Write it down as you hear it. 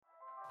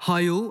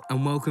Hi all,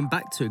 and welcome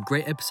back to a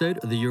great episode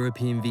of the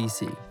European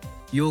VC,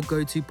 your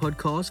go-to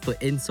podcast for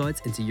insights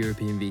into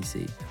European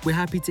VC. We're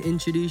happy to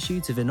introduce you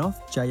to Vinoth,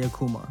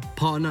 Jayakumar,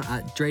 partner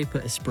at Draper,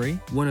 Esprit,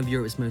 one of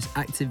Europe's most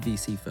active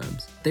VC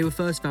firms. They were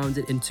first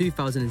founded in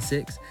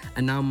 2006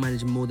 and now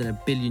manage more than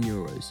 €1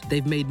 billion.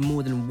 They've made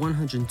more than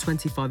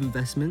 125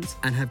 investments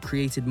and have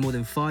created more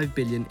than 5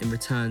 billion in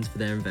returns for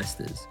their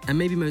investors. And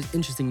maybe most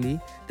interestingly,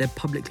 they're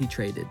publicly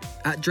traded.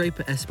 At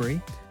Draper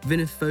Esprit,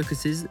 Vinoth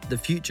focuses the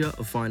future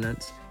of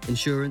finance,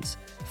 insurance,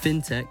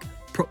 fintech,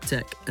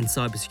 proptech, and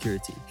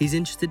cybersecurity. He's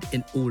interested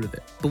in all of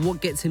it. But what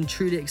gets him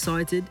truly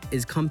excited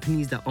is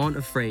companies that aren't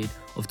afraid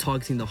of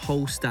targeting the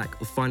whole stack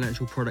of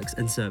financial products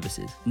and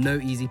services. No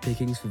easy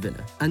pickings for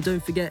Vinoth. And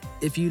don't forget,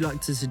 if you'd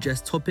like to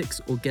suggest topics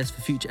or guests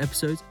for future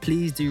episodes,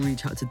 please do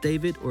reach out to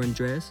David or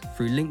Andreas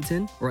through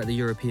LinkedIn or at the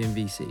European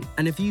VC.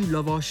 And if you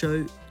love our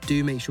show,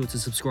 do make sure to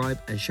subscribe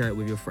and share it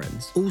with your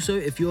friends. Also,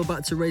 if you're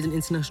about to raise an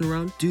international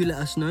round, do let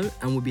us know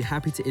and we'll be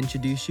happy to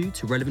introduce you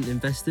to relevant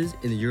investors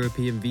in the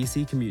European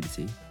VC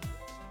community.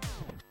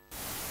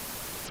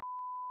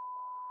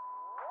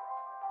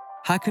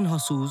 Hack and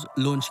Hustle's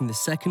launching the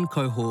second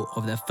cohort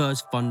of their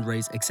first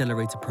fundraise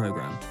accelerator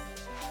program.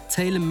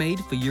 Tailor-made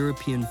for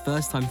European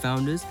first-time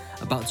founders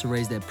about to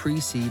raise their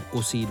pre-seed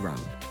or seed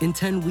round. In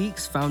 10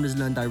 weeks, founders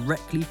learn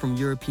directly from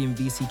European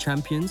VC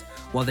champions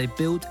while they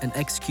build and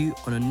execute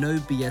on a no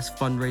BS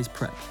fundraise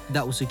prep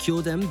that will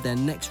secure them their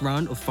next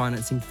round of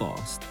financing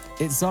fast.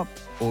 It's up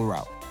or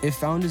out. If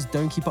founders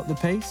don't keep up the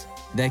pace,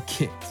 they're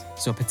kicked.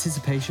 So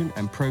participation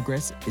and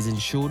progress is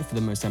ensured for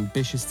the most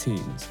ambitious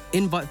teams.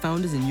 Invite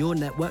founders in your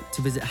network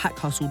to visit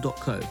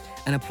hackhustle.co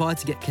and apply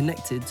to get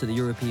connected to the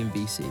European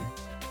VC.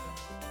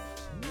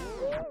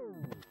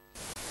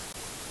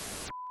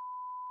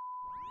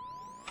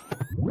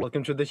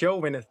 Welcome to the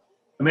show, Vinoth.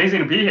 Amazing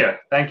to be here.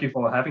 Thank you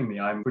for having me.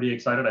 I'm pretty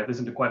excited. I've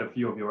listened to quite a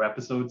few of your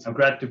episodes. I'm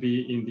glad to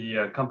be in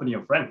the company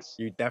of friends.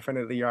 You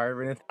definitely are,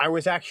 Vinoth. I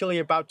was actually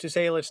about to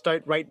say, let's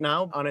start right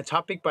now on a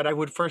topic, but I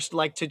would first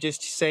like to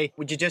just say,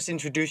 would you just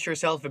introduce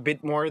yourself a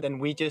bit more than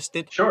we just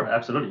did? Sure,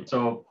 absolutely.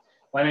 So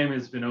my name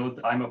is Vinoth.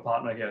 I'm a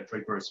partner here at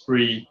Draper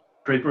Esprit.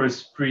 Draper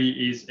Esprit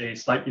is a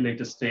slightly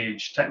later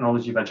stage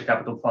technology venture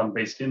capital fund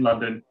based in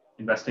London,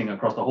 investing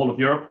across the whole of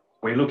Europe.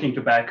 We're looking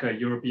to back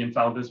European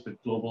founders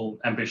with global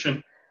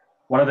ambition.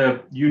 One of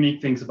the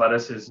unique things about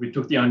us is we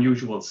took the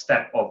unusual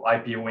step of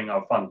IPOing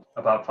our fund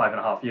about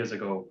 5.5 years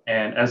ago.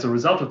 And as a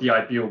result of the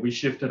IPO, we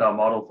shifted our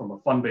model from a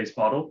fund-based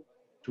model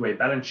to a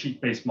balance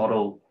sheet-based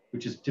model,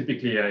 which is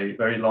typically a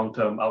very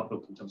long-term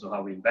outlook in terms of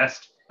how we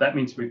invest. That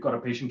means we've got a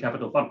patient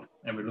capital fund,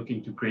 and we're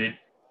looking to create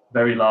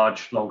very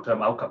large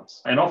long-term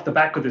outcomes. And off the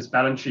back of this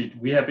balance sheet,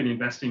 we have been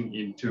investing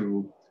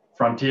into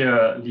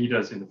frontier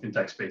leaders in the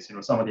fintech space.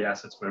 Some of the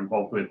assets we're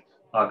involved with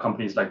are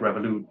companies like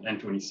Revolut,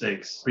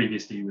 N26,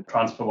 previously with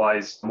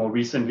TransferWise. More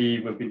recently,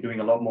 we've been doing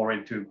a lot more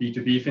into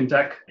B2B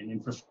fintech and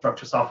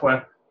infrastructure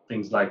software,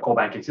 things like core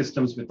banking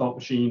systems with Thought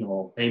Machine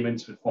or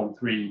payments with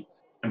Form3,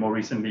 and more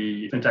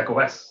recently, Fintech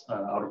OS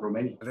out of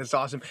Romania. That's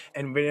awesome.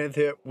 And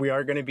we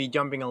are going to be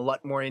jumping a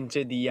lot more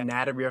into the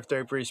anatomy of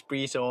Draper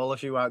Esprit. So all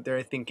of you out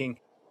there thinking,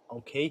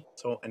 okay,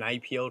 so an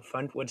IPO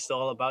fund, what's it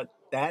all about?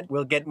 That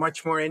we'll get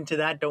much more into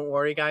that. Don't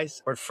worry,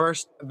 guys. But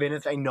first,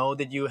 Vinoth, I know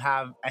that you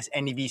have, as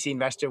any VC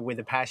investor with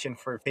a passion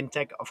for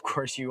fintech, of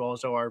course, you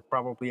also are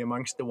probably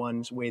amongst the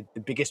ones with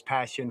the biggest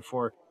passion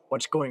for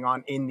what's going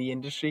on in the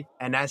industry.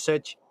 And as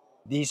such,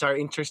 these are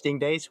interesting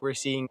days. We're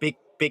seeing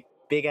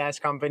big ass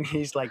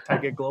companies like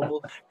Tiger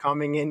Global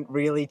coming in,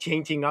 really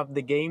changing up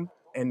the game.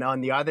 And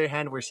on the other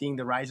hand, we're seeing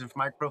the rise of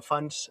micro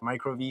funds,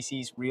 micro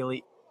VCs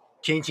really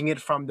changing it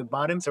from the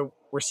bottom. So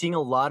we're seeing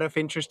a lot of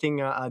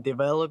interesting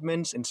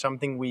developments and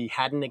something we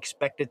hadn't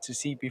expected to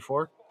see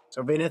before.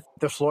 So Vinoth,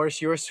 the floor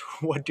is yours.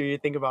 What do you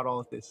think about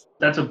all of this?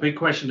 That's a big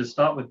question to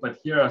start with, but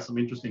here are some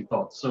interesting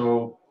thoughts.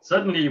 So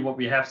certainly what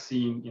we have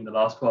seen in the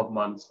last 12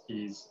 months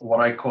is what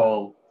I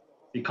call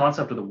the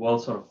concept of the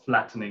world sort of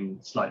flattening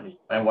slightly.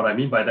 And what I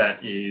mean by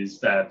that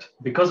is that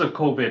because of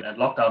COVID and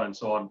lockdown and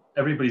so on,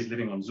 everybody's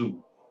living on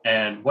Zoom.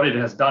 And what it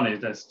has done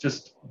is it's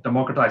just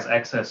democratized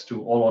access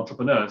to all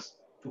entrepreneurs,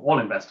 to all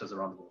investors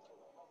around the world.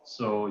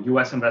 So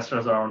US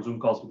investors are on Zoom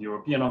calls with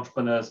European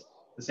entrepreneurs.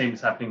 The same is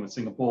happening with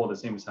Singapore. The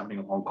same is happening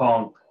in Hong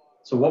Kong.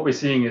 So what we're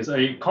seeing is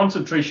a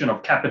concentration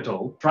of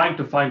capital trying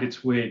to find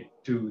its way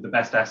to the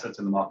best assets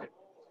in the market.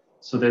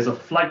 So there's a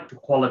flight to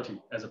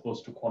quality as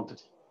opposed to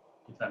quantity,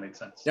 if that makes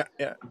sense.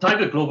 Yeah.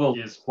 Tiger Global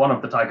is one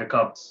of the Tiger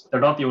Cubs.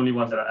 They're not the only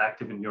ones that are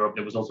active in Europe.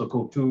 There was also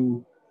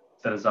Co2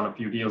 that has done a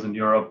few deals in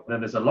Europe. Then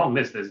there's a long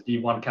list. There's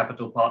D1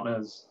 Capital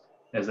Partners.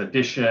 There's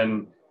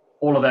Addition.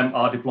 All of them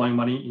are deploying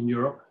money in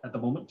Europe at the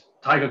moment.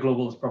 Tiger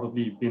Global has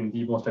probably been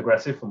the most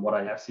aggressive from what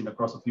I have seen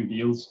across a few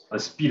deals. The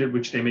speed at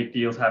which they make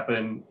deals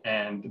happen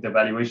and the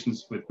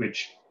valuations with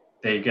which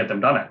they get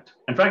them done at.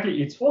 And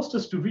frankly, it's forced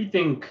us to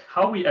rethink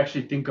how we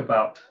actually think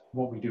about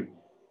what we do.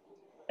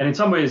 And in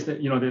some ways,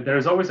 there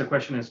is always a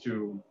question as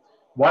to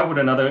why would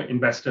another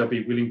investor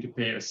be willing to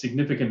pay a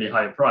significantly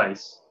higher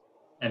price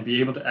and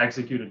be able to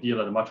execute a deal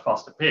at a much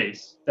faster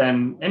pace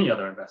than any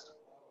other investor?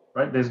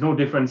 right? There's no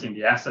difference in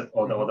the asset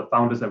or the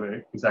founders that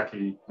we're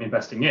exactly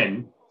investing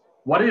in.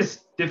 What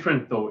is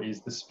different, though,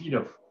 is the speed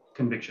of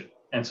conviction.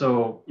 And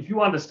so if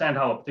you understand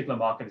how a particular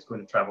market is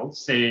going to travel,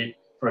 say,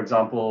 for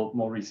example,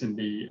 more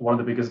recently, one of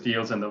the biggest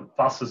deals and the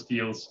fastest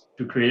deals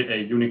to create a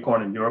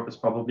unicorn in Europe is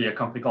probably a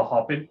company called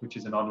Hopin, which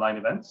is an online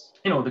events.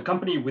 The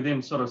company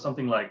within sort of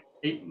something like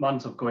 8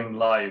 months of going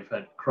live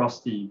had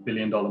crossed the $1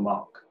 billion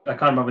mark. I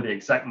can't remember the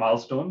exact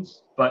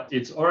milestones, but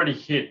it's already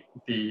hit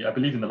I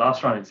believe in the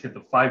last round, it's hit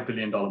the $5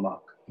 billion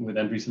mark with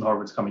Andreessen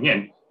Horowitz coming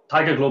in.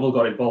 Tiger Global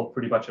got involved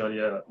pretty much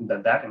earlier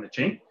than that in the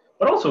chain.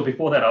 But also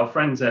before that, our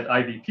friends at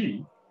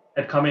IVP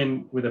had come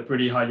in with a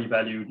pretty highly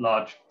valued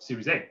large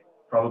Series A.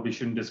 Probably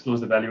shouldn't disclose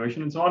the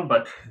valuation and so on,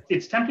 but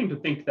it's tempting to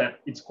think that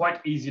it's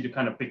quite easy to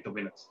kind of pick the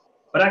winners.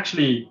 But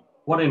actually,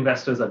 what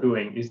investors are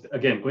doing is,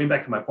 again, going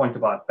back to my point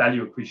about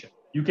value accretion,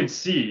 you can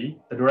see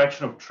the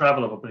direction of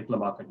travel of a particular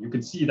market. You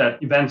can see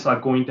that events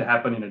are going to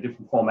happen in a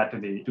different format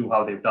to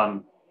how they've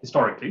done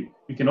historically.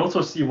 You can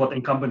also see what the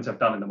incumbents have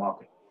done in the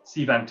market.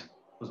 Cvent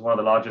was one of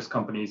the largest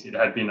companies. It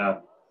had been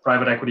a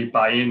private equity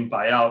buy-in,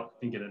 buy-out. I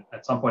think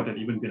at some point it had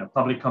even been a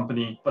public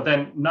company. But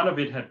then none of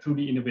it had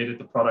truly innovated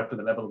the product to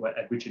the level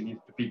at which it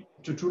needed to be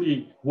to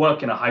truly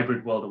work in a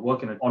hybrid world, or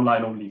work in an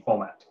online-only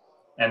format.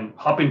 And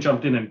Hopin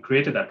jumped in and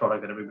created that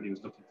product that everybody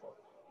was looking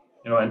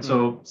for. And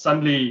so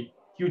suddenly,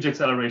 huge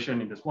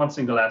acceleration in this one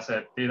single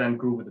asset. They then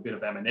grew with a bit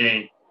of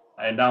M&A,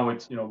 and now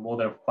it's more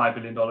than a $5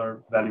 billion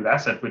value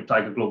asset with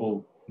Tiger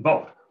Global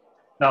involved.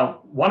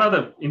 Now, one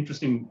other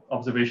interesting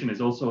observation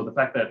is also the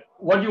fact that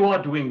what you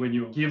are doing when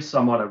you give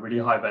someone a really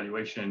high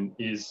valuation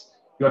is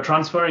you're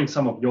transferring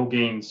some of your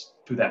gains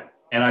to them.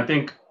 And I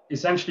think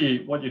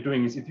essentially what you're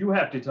doing is, if you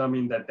have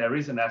determined that there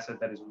is an asset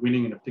that is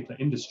winning in a particular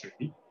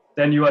industry,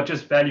 then you are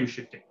just value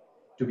shifting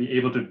to be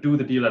able to do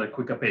the deal at a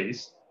quicker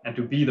pace and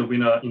to be the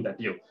winner in that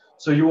deal.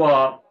 So you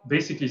are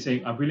basically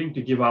saying, I'm willing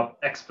to give up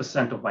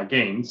X% of my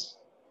gains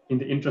in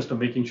the interest of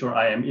making sure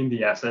I am in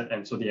the asset.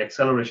 And so the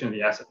acceleration of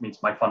the asset means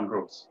my fund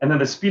grows. And then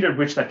the speed at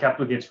which that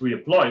capital gets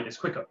redeployed is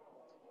quicker,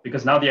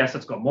 because now the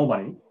asset's got more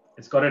money.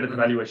 It's got it at the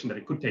valuation that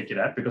it could take it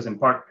at, because in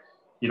part,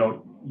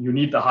 you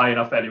need the high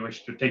enough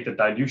valuation to take the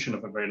dilution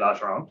of a very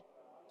large round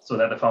so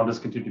that the founders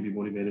continue to be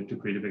motivated to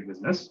create a big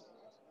business.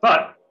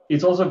 But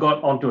it's also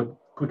got onto a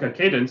quicker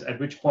cadence, at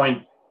which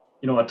point,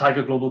 a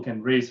Tiger Global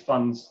can raise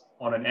funds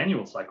on an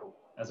annual cycle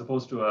as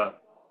opposed to a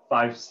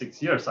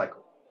 5-6 year cycle.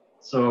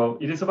 So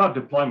it is about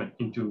deployment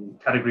into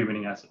category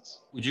winning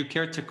assets. Would you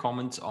care to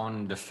comment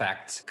on the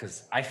fact,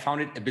 because I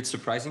found it a bit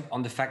surprising,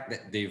 on the fact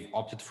that they've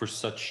opted for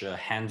such a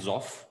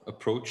hands-off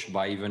approach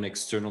by even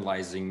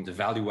externalizing the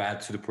value add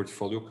to the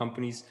portfolio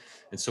companies.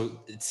 And so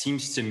it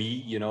seems to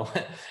me,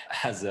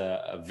 as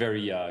a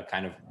very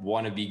kind of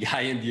wannabe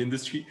guy in the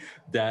industry,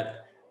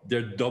 that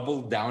they're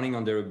double downing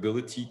on their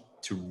ability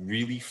to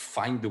really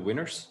find the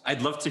winners.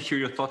 I'd love to hear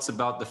your thoughts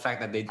about the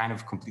fact that they kind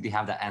of completely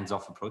have that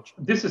hands-off approach.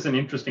 This is an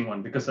interesting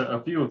one, because a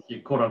few of the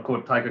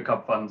quote-unquote Tiger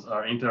Cup funds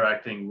are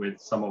interacting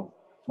with some of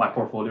my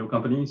portfolio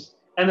companies.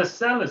 And the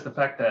sell is the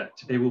fact that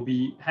they will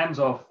be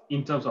hands-off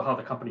in terms of how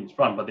the company is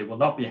run, but they will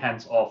not be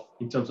hands-off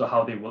in terms of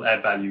how they will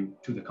add value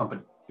to the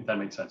company, if that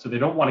makes sense. So they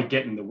don't want to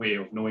get in the way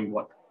of knowing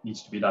what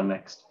needs to be done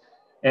next.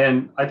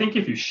 And I think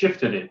if you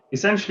shifted it,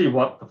 essentially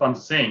what the funds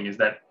are saying is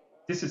that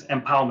this is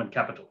empowerment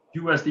capital.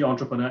 You as the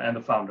entrepreneur and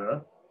the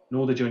founder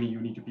know the journey you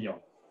need to be on.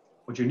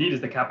 What you need is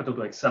the capital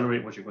to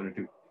accelerate what you're going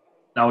to do.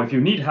 Now, if you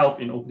need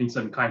help in opening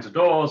certain kinds of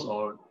doors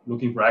or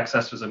looking for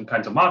access to certain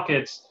kinds of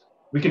markets,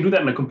 we can do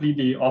that in a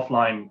completely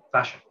offline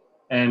fashion.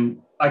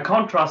 And I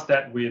contrast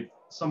that with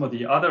some of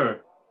the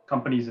other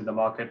companies in the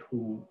market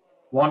who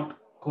want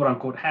quote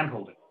unquote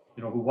handholding,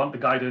 who want the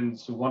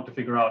guidance, who want to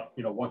figure out,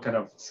 what kind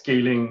of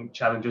scaling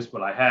challenges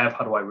will I have?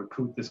 How do I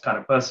recruit this kind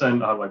of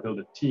person? How do I build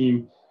a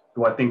team?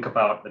 Do I think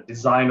about the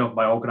design of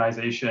my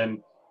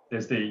organization?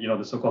 There's the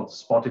so-called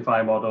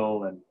Spotify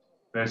model and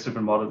various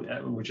different models,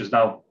 which is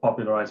now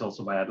popularized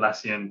also by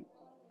Atlassian.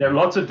 There are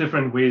lots of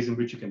different ways in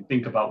which you can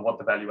think about what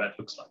the value add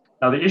looks like.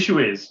 Now, the issue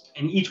is,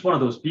 in each one of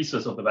those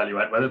pieces of the value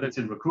add, whether that's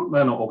in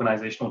recruitment or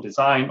organizational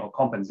design or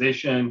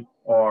compensation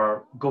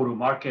or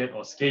go-to-market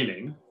or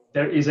scaling,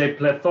 there is a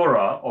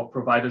plethora of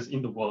providers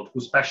in the world who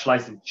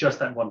specialize in just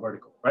that one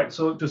vertical, right?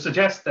 So to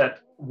suggest that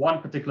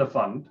one particular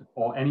fund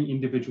or any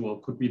individual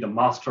could be the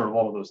master of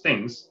all of those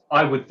things,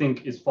 I would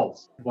think is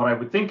false. What I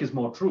would think is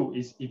more true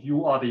is if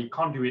you are the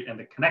conduit and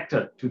the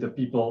connector to the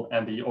people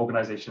and the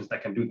organizations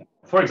that can do that.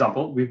 For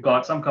example, we've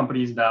got some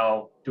companies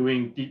now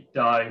doing deep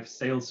dive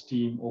sales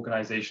team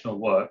organizational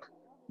work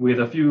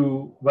with a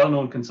few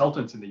well-known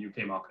consultants in the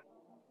UK market.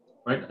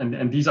 Right?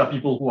 And these are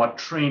people who are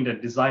trained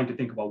and designed to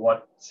think about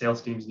what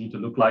sales teams need to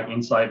look like,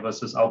 inside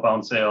versus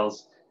outbound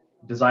sales,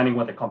 designing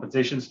what their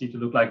compensations need to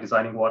look like,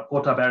 designing what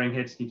quota-bearing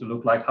heads need to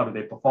look like, how do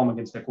they perform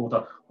against their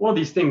quota. All of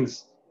these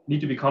things need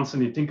to be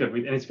constantly tinkered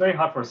with, and it's very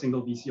hard for a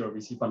single VC or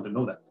VC fund to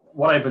know that.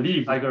 What I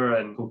believe Tiger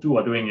and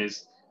Go2 are doing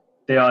is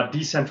they are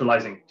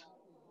decentralizing it.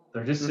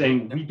 They're just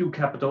saying, we do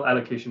capital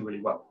allocation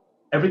really well.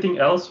 Everything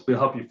else will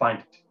help you find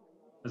it,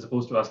 as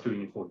opposed to us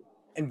doing it for you.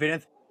 And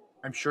Vinoth,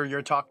 I'm sure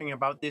you're talking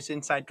about this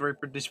inside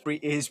Draper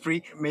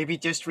Esprit, maybe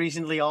just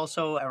recently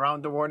also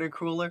around the water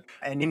cooler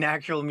and in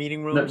actual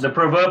meeting rooms. The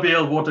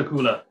proverbial water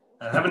cooler.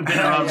 I haven't been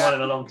around one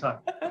in a long time.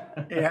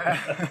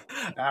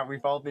 Yeah,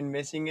 we've all been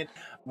missing it.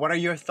 What are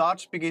your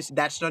thoughts? Because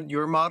that's not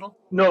your model.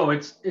 No,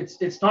 it's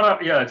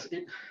not.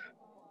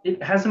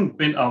 It hasn't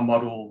been our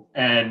model,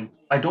 and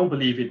I don't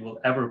believe it will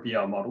ever be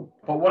our model.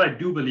 But what I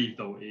do believe,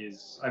 though,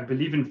 is I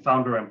believe in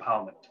founder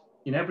empowerment.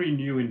 In every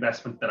new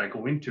investment that I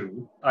go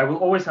into, I will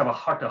always have a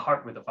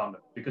heart-to-heart with the founder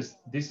because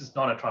this is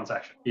not a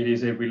transaction. It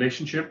is a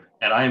relationship,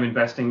 and I am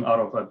investing out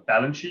of a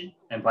balance sheet.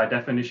 And by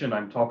definition,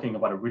 I'm talking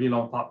about a really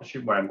long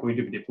partnership where I'm going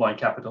to be deploying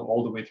capital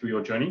all the way through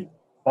your journey,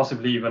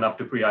 possibly even up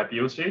to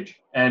pre-IPO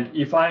stage. And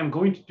if I am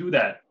going to do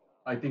that,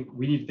 I think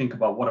we need to think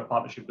about what a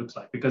partnership looks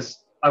like,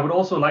 because I would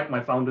also like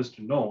my founders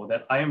to know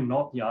that I am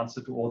not the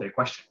answer to all their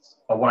questions.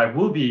 But what I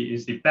will be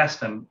is the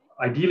best and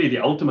ideally the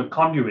ultimate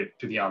conduit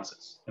to the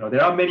answers.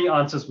 There are many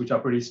answers which are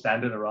pretty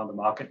standard around the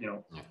market.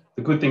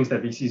 The good things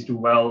that VCs do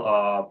well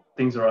are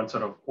things around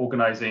sort of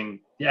organizing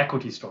the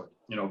equity story.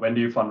 When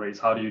do you fundraise?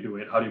 How do you do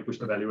it? How do you push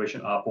the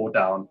valuation up or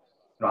down?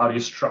 How do you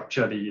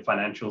structure the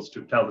financials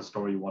to tell the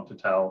story you want to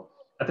tell?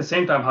 At the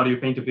same time, how do you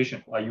paint a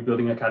vision? Are you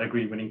building a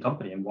category winning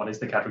company? And what is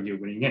the category you're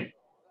winning in?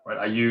 Right?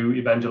 Are you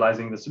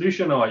evangelizing the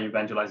solution or are you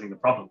evangelizing the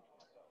problem?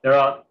 There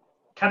are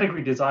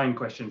category design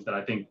questions that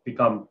I think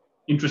become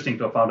interesting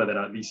to a founder that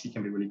a VC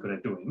can be really good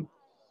at doing.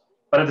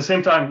 But at the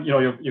same time,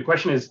 your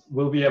question is,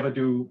 will we ever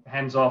do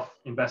hands-off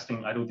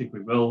investing? I don't think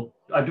we will.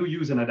 I do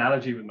use an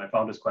analogy with my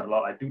founders quite a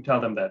lot. I do tell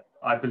them that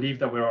I believe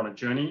that we're on a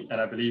journey, and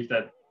I believe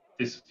that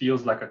this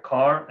feels like a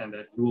car and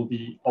that you will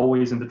be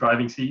always in the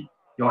driving seat.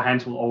 Your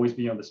hands will always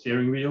be on the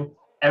steering wheel.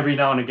 Every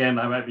now and again,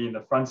 I might be in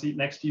the front seat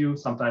next to you.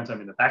 Sometimes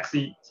I'm in the back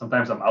seat.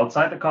 Sometimes I'm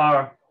outside the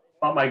car.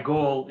 But my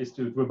goal is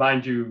to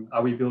remind you,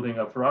 are we building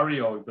a Ferrari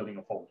or are we building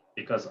a Ford?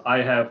 Because I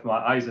have my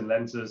eyes and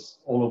lenses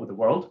all over the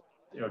world.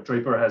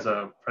 Draper has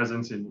a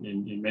presence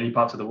in many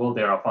parts of the world.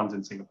 There are funds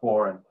in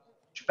Singapore and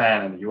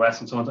Japan and the US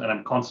and so on. And I'm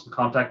in constant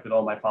contact with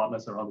all my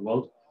partners around the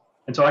world.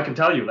 And so I can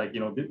tell you,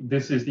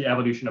 this is the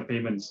evolution of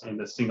payments in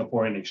the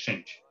Singaporean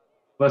exchange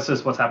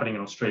versus what's happening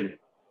in Australia.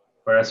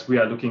 Whereas we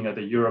are looking at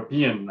the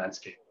European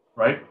landscape,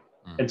 right?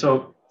 And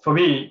so for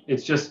me,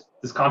 it's just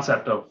this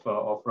concept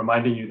of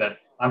reminding you that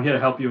I'm here to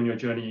help you in your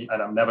journey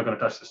and I'm never going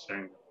to touch the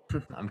steering wheel.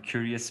 I'm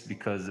curious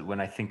because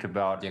when I think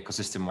about the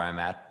ecosystem where I'm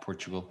at,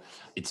 Portugal,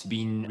 it's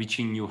been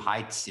reaching new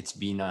heights. It's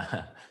been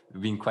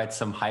been quite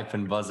some hype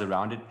and buzz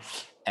around it.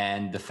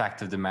 And the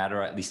fact of the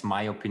matter, at least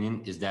my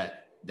opinion, is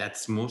that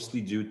that's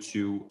mostly due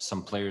to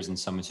some players and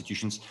some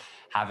institutions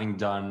having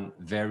done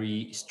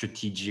very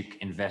strategic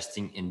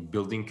investing in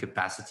building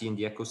capacity in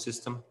the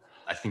ecosystem.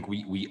 I think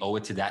we owe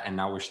it to that. And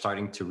now we're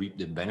starting to reap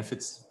the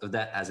benefits of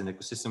that as an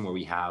ecosystem where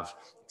we have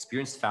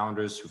experienced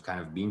founders who've kind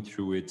of been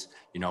through it.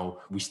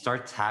 We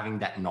start having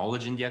that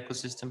knowledge in the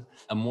ecosystem.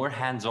 A more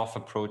hands-off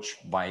approach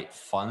by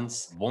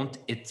funds, won't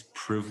it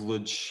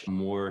privilege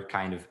more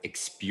kind of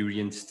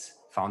experienced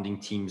founding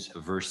teams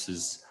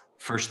versus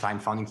first-time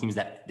founding teams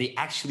that they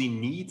actually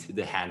need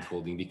the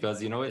hand-holding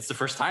because, it's the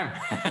first time,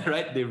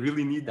 right? They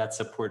really need that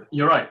support.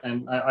 You're right.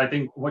 And I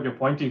think what you're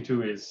pointing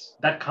to is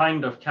that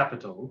kind of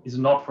capital is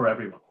not for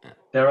everyone. Yeah.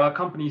 There are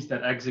companies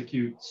that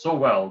execute so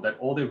well that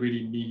all they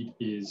really need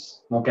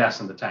is more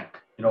gas in the tank.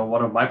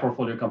 One of my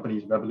portfolio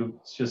companies, Revolut,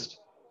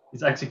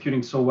 is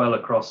executing so well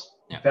across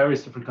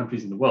various different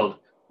countries in the world.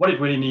 What it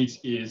really needs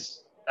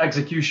is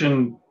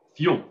execution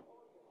fuel,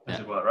 as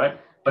it were, right?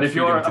 But if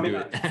you're, and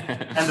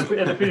the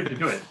freedom to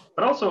do it.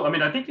 But also,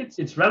 I think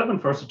it's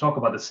relevant for us to talk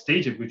about the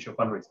stage at which you're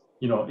fundraising.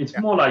 It's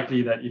more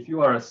likely that if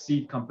you are a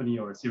seed company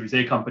or a Series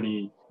A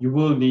company, you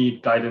will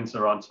need guidance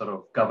around sort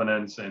of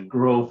governance and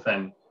growth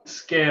and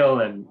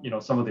scale and,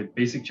 some of the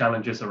basic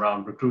challenges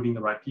around recruiting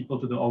the right people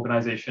to the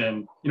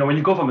organization. When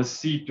you go from a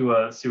seed to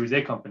a Series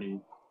A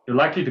company, you're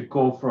likely to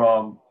go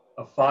from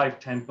a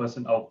 5-10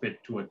 person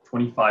outfit to a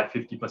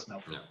 25-50 person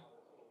outfit.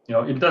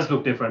 Yeah. It does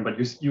look different,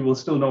 but you will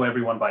still know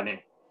everyone by name.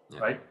 Yeah.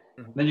 Right?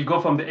 Mm-hmm. Then you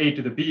go from the A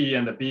to the B,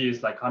 and the B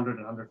is like 100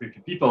 and 150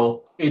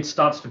 people. It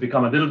starts to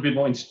become a little bit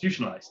more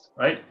institutionalized,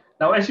 right?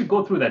 Now, as you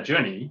go through that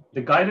journey,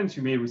 the guidance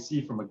you may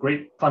receive from a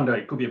great funder,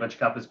 it could be a venture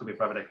capitalist, could be a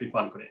private equity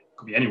fund,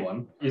 could be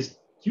anyone, is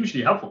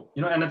hugely helpful.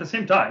 And at the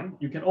same time,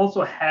 you can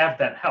also have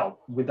that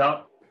help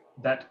without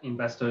that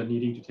investor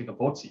needing to take a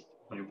board seat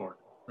on your board.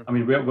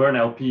 We're an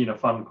LP in a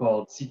fund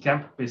called Seed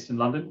Camp based in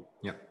London.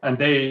 Yeah. And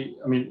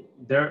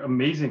they're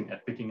amazing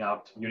at picking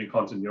out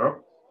unicorns in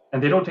Europe.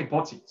 And they don't take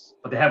board seats,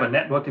 but they have a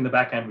network in the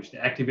back end, which they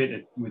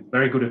activate with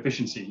very good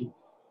efficiency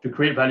to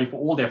create value for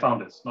all their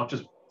founders, not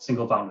just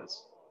single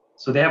founders.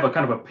 So they have a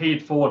kind of a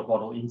paid forward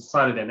model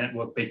inside of their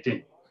network baked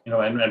in. And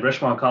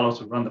Reshma and Carlos,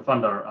 who run the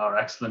fund, are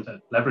excellent at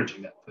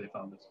leveraging that for their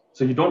founders.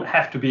 So you don't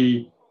have to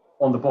be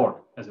on the board,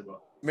 as it were.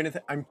 Vinoth,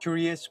 I'm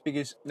curious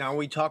because now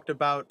we talked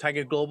about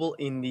Tiger Global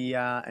in the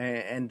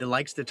and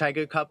the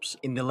Tiger Cups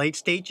in the late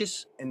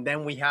stages, and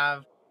then we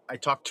have I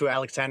talked to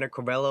Alexander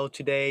Covello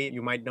today.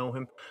 You might know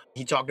him.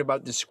 He talked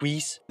about the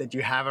squeeze that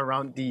you have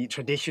around the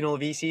traditional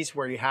VCs,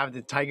 where you have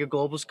the Tiger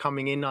Globals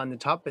coming in on the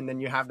top, and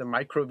then you have the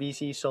micro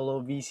VCs, solo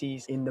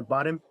VCs in the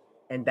bottom.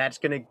 And that's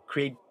going to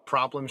create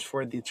problems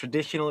for the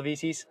traditional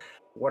VCs.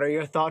 What are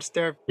your thoughts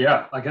there?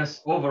 Yeah, I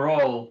guess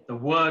overall, the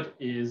word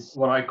is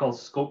what I call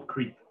scope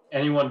creep.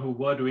 Anyone who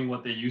were doing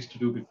what they used to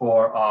do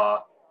before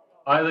are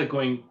either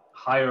going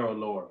higher or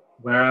lower,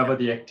 wherever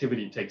the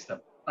activity takes them.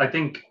 I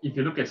think if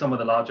you look at some of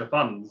the larger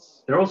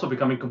funds, they're also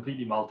becoming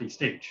completely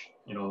multi-stage.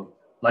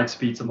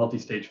 Lightspeed's a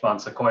multi-stage fund,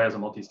 Sequoia's a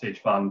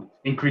multi-stage fund.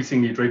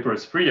 Increasingly, Draper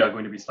Esprit are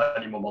going to be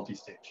slightly more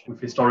multi-stage. We've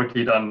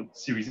historically done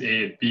Series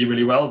A and B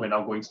really well. We're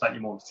now going slightly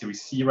more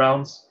Series C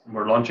rounds.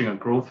 We're launching a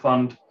growth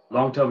fund.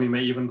 Long term, we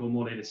may even go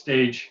more later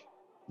stage.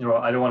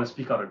 I don't want to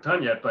speak out of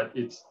turn yet, but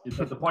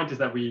the point is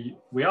that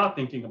we are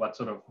thinking about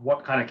sort of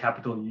what kind of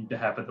capital you need to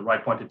have at the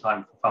right point in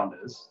time for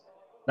founders.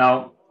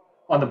 Now,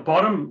 on the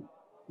bottom,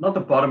 not the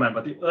bottom end,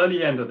 but the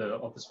early end of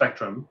the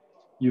spectrum,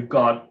 you've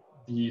got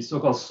the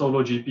so-called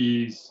solo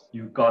GPs,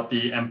 you've got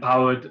the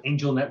empowered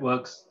angel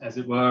networks, as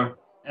it were,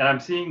 and I'm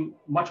seeing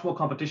much more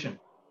competition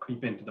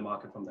creep into the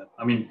market from them.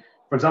 I mean,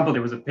 for example,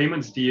 there was a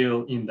payments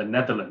deal in the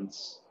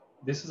Netherlands.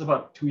 This is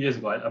about 2 years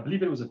ago. I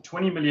believe it was a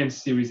 20 million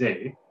Series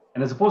A,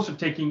 and as opposed to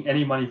taking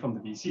any money from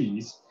the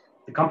VCs,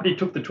 the company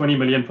took the 20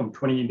 million from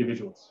 20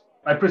 individuals.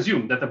 I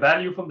presume that the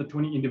value from the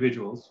 20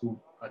 individuals, who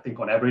I think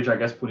on average, I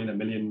guess, put in $1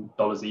 million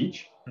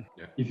each.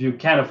 Yeah. If you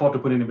can afford to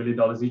put in $1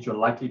 million each, you're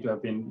likely to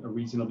have been a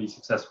reasonably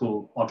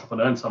successful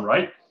entrepreneur in some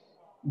right.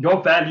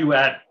 Your value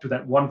add to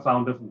that one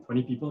founder from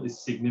 20 people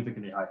is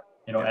significantly higher.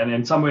 And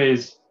in some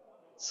ways,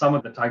 some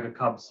of the Tiger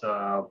Cubs,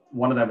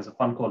 one of them is a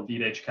fund called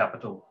Lead Edge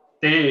Capital.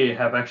 They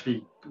have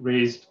actually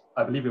raised,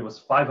 I believe it was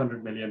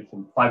 500 million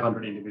from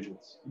 500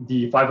 individuals.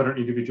 The 500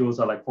 individuals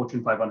are like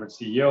Fortune 500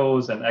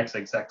 CEOs and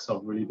ex-execs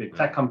of really big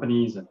tech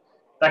companies and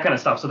that kind of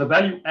stuff. So the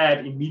value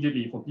add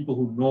immediately for people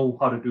who know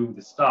how to do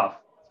this stuff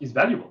is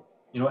valuable.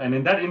 And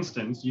in that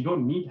instance, you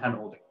don't need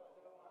handholding.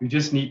 You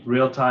just need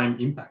real-time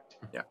impact.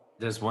 Yeah.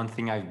 There's one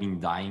thing I've been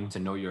dying to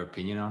know your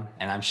opinion on,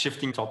 and I'm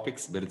shifting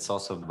topics, but it's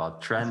also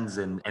about trends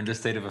and the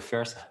state of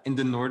affairs. In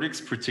the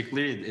Nordics,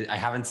 particularly, I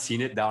haven't seen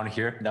it down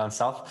here, down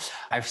south.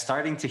 I'm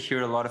starting to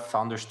hear a lot of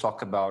founders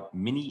talk about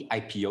mini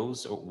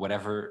IPOs or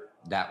whatever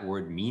that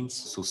word means.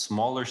 So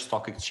smaller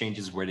stock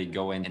exchanges where they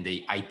go in and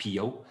they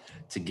IPO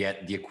to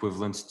get the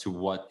equivalent to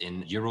what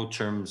in euro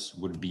terms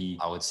would be,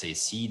 I would say,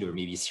 seed or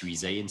maybe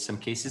Series A in some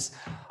cases.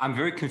 I'm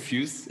very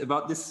confused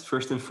about this,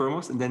 first and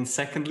foremost. And then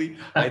secondly,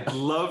 I'd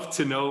love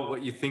to know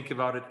what you think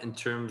about it in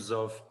terms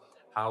of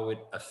how it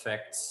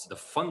affects the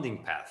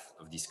funding path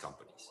of these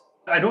companies.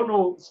 I don't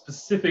know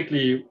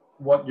specifically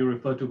what you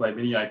refer to by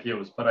mini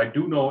IPOs, but I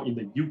do know in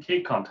the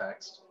UK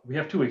context, we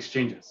have two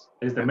exchanges.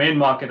 There's the main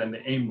market and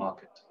the AIM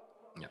market.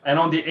 Yeah. And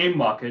on the AIM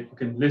market, you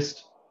can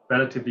list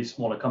relatively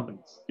smaller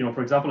companies.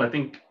 For example,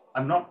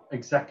 I'm not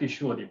exactly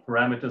sure the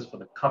parameters for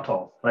the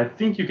cutoff, but I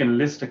think you can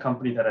list a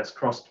company that has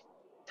crossed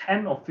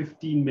 10 or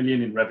 15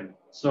 million in revenue.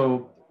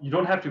 So you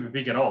don't have to be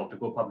big at all to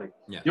go public.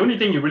 Yeah. The only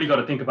thing you really got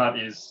to think about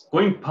is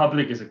going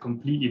public is a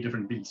completely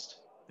different beast.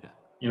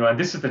 Yeah. And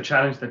this is the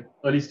challenge that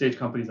early stage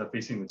companies are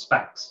facing with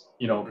SPACs.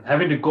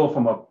 Having to go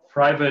from a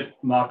private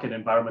market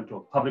environment to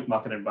a public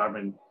market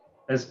environment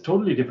has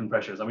totally different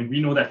pressures. I mean, we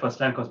know that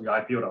firsthand because we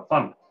IPO'd our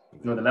fund.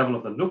 The level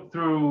of the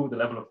look-through, the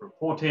level of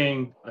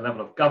reporting, the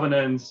level of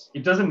governance.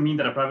 It doesn't mean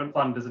that a private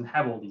fund doesn't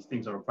have all these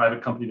things or a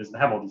private company doesn't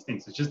have all these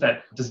things. It's just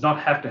that it does not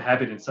have to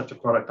have it in such a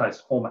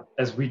productized format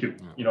as we do.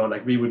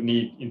 Like we would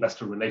need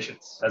investor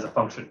relations as a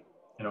function.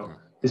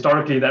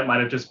 Historically, that might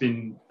have just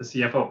been the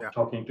CFO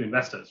talking to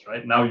investors,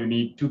 right? Now you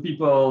need two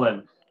people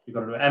and you've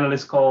got to do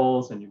analyst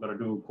calls and you've got to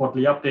do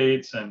quarterly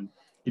updates, and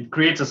it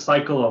creates a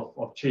cycle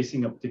of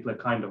chasing a particular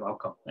kind of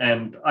outcome.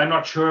 And I'm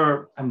not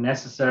sure I'm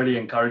necessarily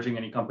encouraging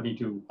any company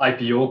to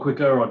IPO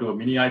quicker or do a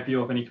mini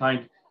IPO of any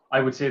kind. I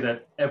would say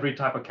that every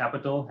type of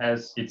capital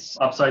has its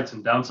upsides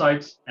and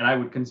downsides. And I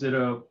would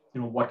consider,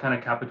 what kind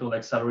of capital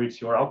accelerates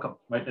your outcome,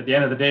 right? At the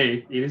end of the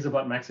day, it is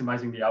about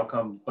maximizing the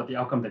outcome, but the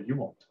outcome that you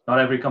want. Not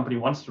every company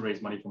wants to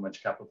raise money from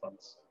venture capital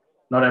funds.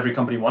 Not every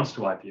company wants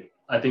to IPO.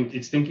 I think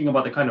it's thinking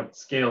about the kind of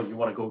scale you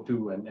want to go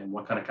to and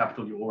what kind of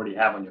capital you already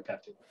have on your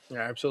cap table.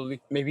 Yeah,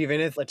 absolutely. Maybe,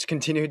 Vinoth, let's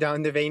continue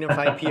down the vein of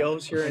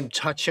IPOs here and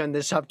touch on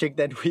the subject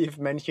that we've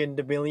mentioned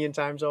a billion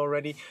times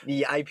already,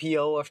 the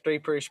IPO of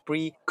Draper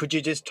Esprit. Could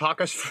you just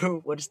talk us through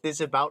what is this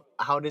about?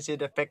 How does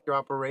it affect your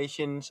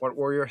operations? What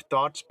were your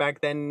thoughts back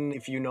then,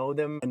 if you know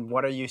them? And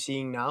what are you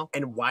seeing now?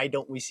 And why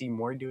don't we see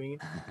more doing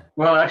it?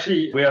 Well,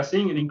 actually, we are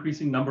seeing an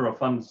increasing number of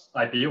funds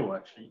IPO,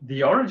 actually.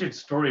 The origin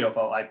story of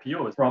our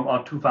IPO is from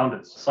our two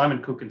founders,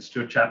 Simon Cook and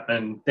Stuart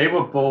Chapman. They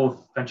were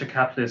both venture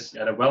capitalists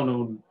at a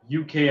well-known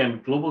UK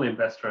and global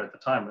investor at the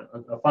time,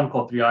 a fund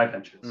called 3i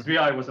Ventures.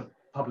 3i was a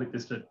public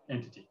listed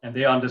entity, and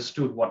they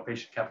understood what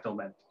patient capital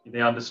meant.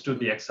 They understood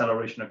the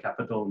acceleration of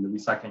capital and the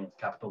recycling of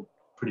capital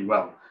pretty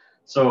well.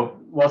 So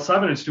while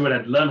Simon and Stuart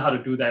had learned how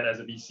to do that as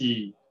a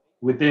VC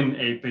within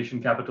a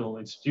patient capital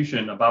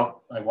institution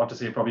about, I want to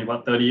say probably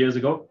about 30 years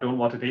ago. Don't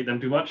want to date them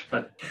too much,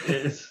 but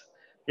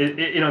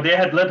They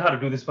had learned how to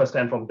do this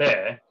firsthand from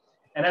there.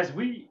 And as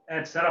we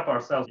had set up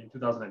ourselves in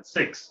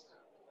 2006,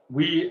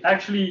 we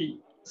actually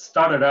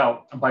started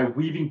out by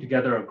weaving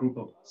together a group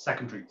of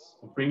secondaries,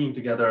 bringing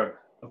together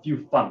a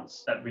few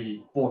funds that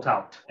we bought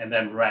out and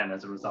then ran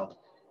as a result.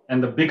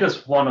 And the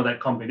biggest one of that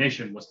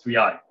combination was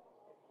 3i.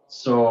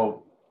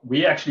 So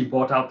we actually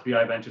bought out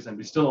 3i Ventures and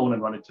we still own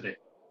and run it today.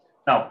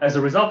 Now, as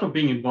a result of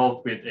being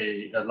involved with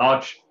a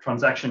large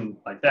transaction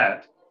like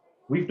that,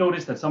 we've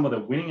noticed that some of the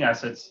winning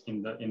assets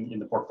in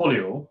the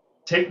portfolio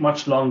take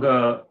much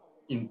longer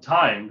in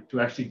time to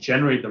actually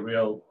generate the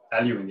real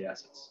value in the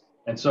assets.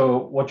 And so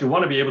what you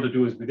want to be able to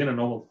do is within a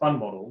normal fund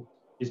model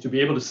is to be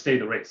able to stay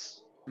the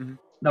race. Mm-hmm.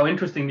 Now,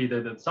 interestingly,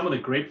 some of the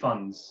great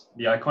funds,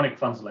 the iconic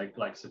funds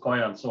like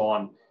Sequoia and so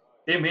on,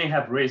 they may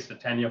have raised a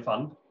 10-year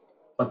fund,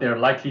 but they're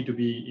likely to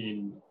be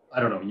in, I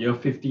don't know, year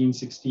 15,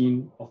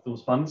 16 of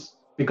those funds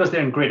because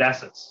they're in great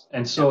assets.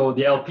 And so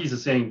the LPs are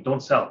saying,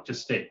 don't sell,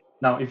 just stay.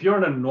 Now, if you're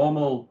in a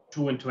normal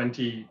 2 and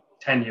 20,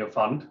 10-year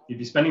fund, you'd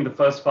be spending the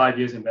first 5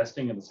 years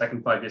investing and the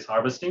second 5 years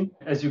harvesting.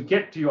 As you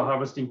get to your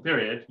harvesting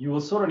period, you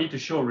will sort of need to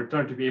show a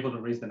return to be able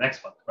to raise the next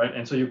fund, right?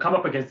 And so you come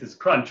up against this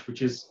crunch,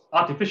 which is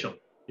artificial.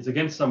 It's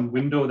against some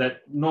window that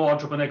no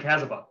entrepreneur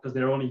cares about because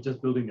they're only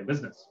just building their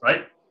business,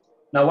 right?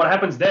 Now, what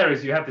happens there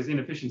is you have this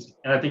inefficiency.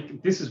 And I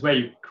think this is where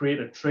you create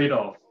a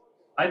trade-off,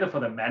 either for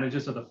the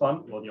managers of the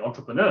fund or the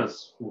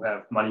entrepreneurs who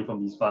have money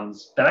from these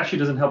funds that actually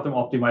doesn't help them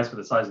optimize for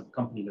the size of the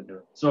company that they're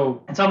in.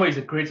 So in some ways,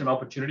 it creates an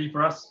opportunity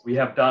for us. We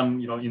have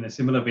done, in a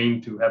similar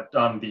vein to have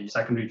done the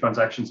secondary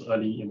transactions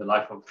early in the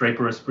life of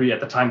Draper Esprit. At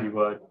the time, we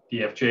were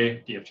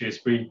DFJ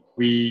Esprit.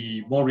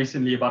 We more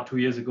recently, about 2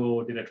 years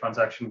ago, did a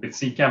transaction with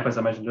Seedcamp, as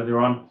I mentioned earlier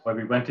on, where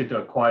we went in to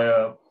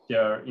acquire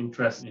their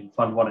interest in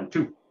Fund 1 and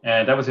 2.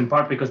 And that was in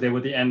part because they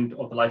were the end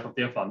of the life of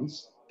their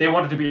funds. They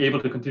wanted to be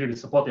able to continue to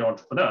support their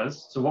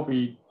entrepreneurs. So what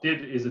we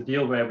did is a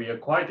deal where we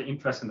acquired the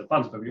interest in the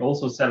funds, but we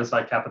also set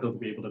aside capital to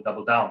be able to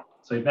double down.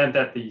 So it meant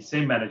that the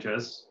same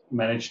managers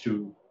managed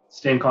to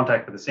stay in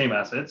contact with the same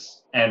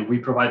assets, and we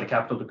provide the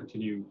capital to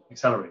continue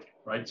accelerating,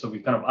 right? So we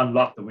kind of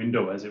unlocked the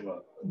window, as it were.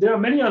 There are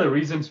many other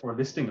reasons for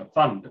listing a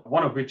fund,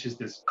 one of which is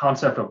this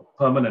concept of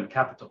permanent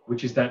capital,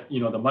 which is that,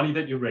 the money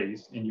that you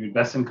raise and you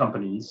invest in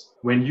companies,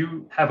 when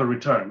you have a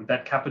return,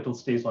 that capital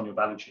stays on your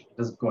balance sheet. It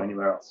doesn't go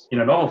anywhere else. In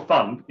a normal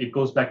fund, it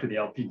goes back to the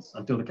LPs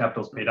until the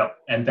capital is paid up.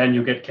 And then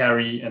you get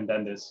carry, and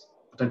then there's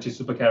potentially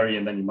super carry,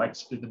 and then you might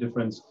split the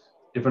difference.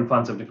 Different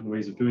funds have different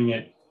ways of doing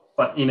it.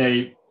 But in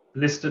a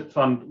listed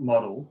fund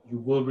model, you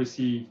will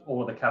receive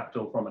all the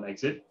capital from an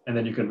exit, and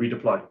then you can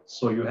redeploy.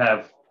 So you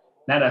have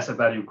net asset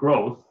value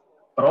growth,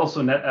 but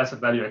also net asset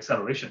value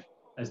acceleration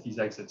as these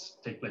exits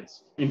take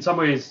place. In some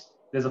ways,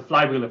 there's a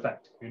flywheel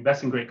effect. You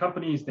invest in great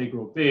companies, they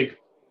grow big,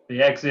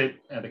 they exit,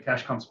 and the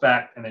cash comes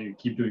back, and then you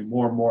keep doing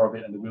more and more of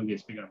it, and the wheel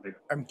gets bigger and bigger.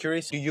 I'm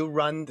curious, do you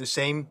run the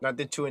same, not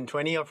the 2 and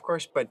 20, of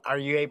course, but are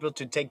you able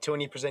to take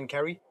 20%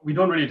 carry? We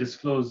don't really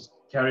disclose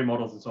carry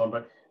models and so on,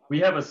 but we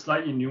have a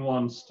slightly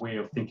nuanced way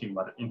of thinking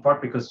about it, in part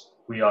because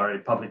we are a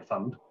public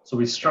fund. So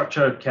we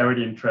structure carried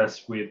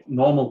interest with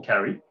normal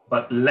carry,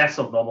 but less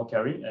of normal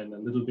carry and a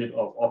little bit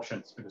of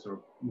options because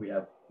we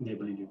have the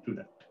ability to do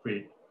that, to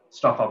create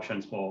stock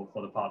options for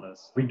the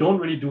partners. We don't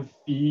really do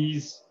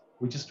fees,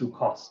 we just do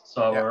costs.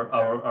 So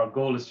our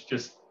goal is to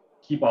just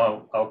keep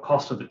our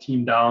cost of the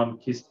team down,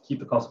 keep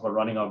the cost of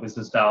running our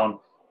business down,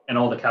 and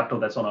all the capital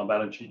that's on our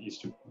balance sheet is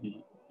to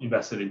be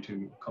invested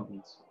into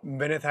companies.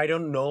 Vinoth, I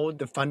don't know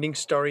the funding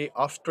story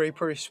of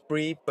Draper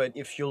Esprit, but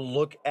if you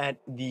look at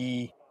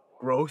the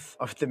growth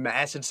of the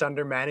assets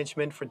under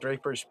management for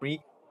Draper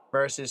Esprit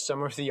versus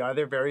some of the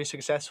other very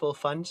successful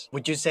funds,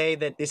 would you say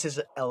that this has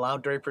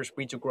allowed Draper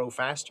Esprit to grow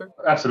faster?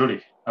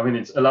 Absolutely. I mean,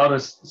 it's allowed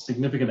us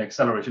significant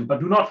acceleration, but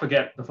do not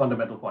forget the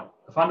fundamental point.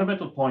 The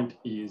fundamental point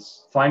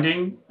is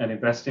finding and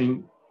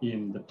investing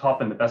in the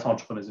top and the best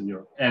entrepreneurs in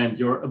Europe. And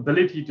your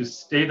ability to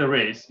stay the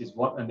race is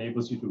what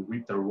enables you to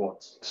reap the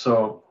rewards.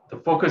 So the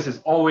focus is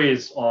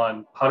always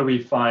on how do we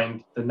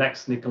find the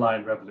next Nikolai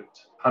and Revolut?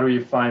 How do we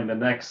find the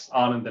next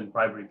Anand and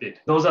Bribery Bid?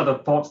 Those are the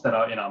thoughts that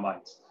are in our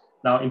minds.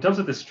 Now, in terms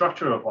of the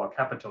structure of our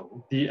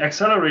capital, the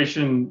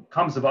acceleration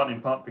comes about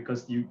in part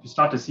because you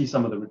start to see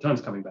some of the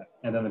returns coming back,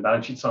 and then the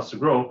balance sheet starts to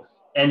grow,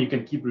 and you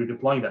can keep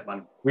redeploying that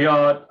money. We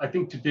are, I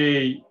think,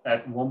 today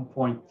at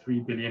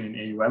 1.3 billion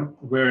in AUM.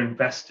 We're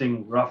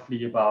investing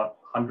roughly about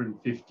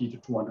 150 to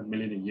 200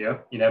 million a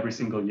year in every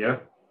single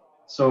year.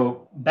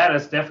 So that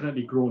has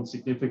definitely grown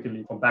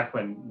significantly from back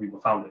when we were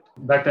founded.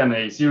 Back then,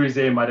 a Series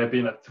A might have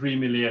been at 3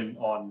 million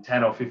on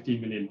 10 or 15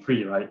 million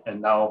free, right?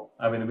 And now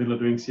I'm in the middle of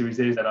doing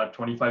Series A's that are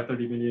 25,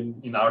 30 million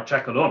in our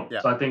check alone.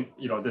 Yeah. So I think,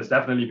 there's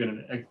definitely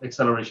been an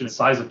acceleration in the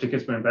size of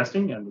tickets we're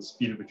investing and the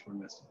speed at which we're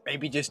investing.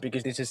 Maybe just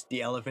because this is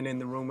the elephant in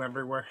the room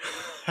everywhere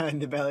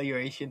and the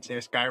valuations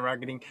are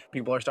skyrocketing.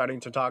 People are starting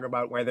to talk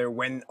about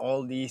when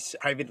all these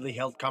privately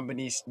held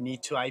companies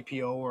need to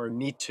IPO or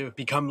need to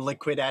become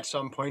liquid at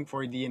some point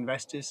for the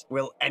investors.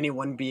 Will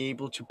anyone be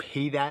able to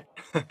pay that?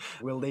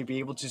 Will they be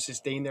able to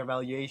sustain their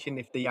valuation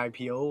if they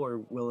IPO,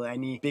 or will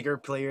any bigger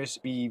players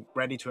be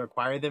ready to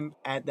acquire them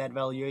at that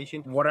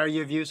valuation? What are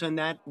your views on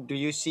that? Do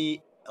you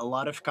see a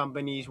lot of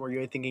companies where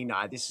you're thinking,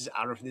 nah, this is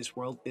out of this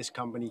world. This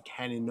company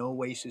can in no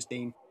way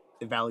sustain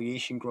the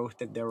valuation growth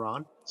that they're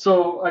on?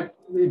 So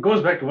it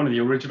goes back to one of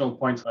the original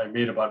points I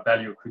made about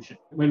value accretion.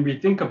 When we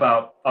think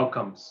about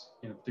outcomes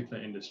in a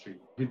particular industry,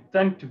 we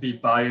tend to be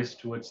biased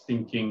towards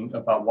thinking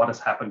about what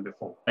has happened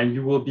before. And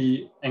you will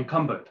be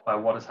encumbered by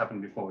what has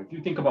happened before. If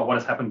you think about what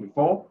has happened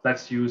before,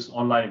 let's use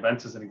online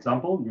events as an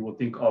example. You will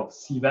think of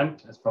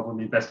Cvent as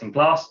probably best in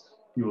class.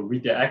 You will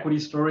read their equity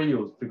story.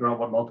 You'll figure out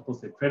what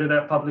multiples they traded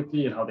at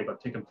publicly and how they got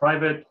taken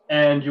private.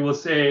 And you will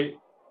say,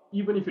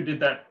 even if you did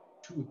that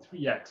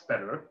 2-3x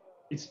better,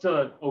 it's still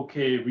an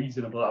okay,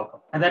 reasonable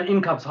outcome. And then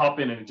incomes hop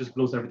in and it just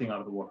blows everything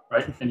out of the water,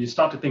 right? And you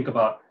start to think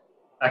about,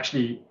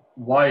 actually,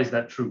 why is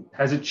that true?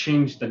 Has it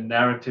changed the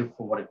narrative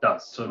for what it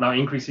does? So now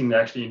increasingly,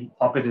 actually,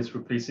 Hopit is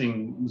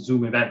replacing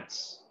Zoom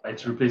events.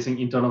 It's replacing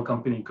internal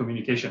company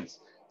communications.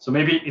 So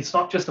maybe it's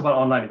not just about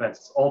online events.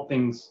 It's all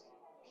things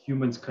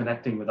humans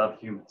connecting with other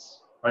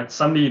humans, right?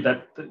 Suddenly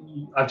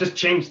I've just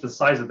changed the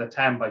size of the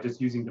TAM by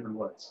just using different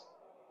words.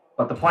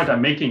 But the point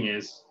I'm making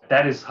is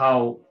that is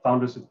how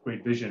founders with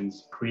great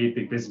visions create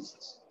big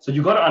businesses. So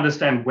you got to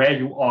understand where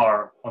you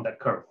are on that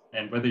curve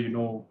and whether you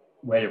know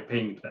where you're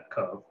paying into that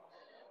curve.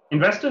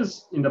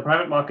 Investors in the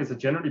private markets are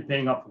generally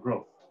paying up for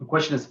growth. The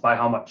question is by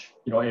how much?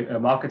 A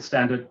market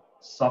standard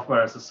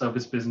software as a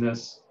service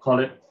business, call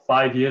it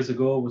 5 years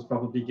ago, was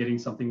probably getting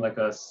something like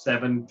a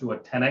 7 to a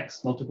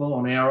 10x multiple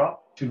on ARR.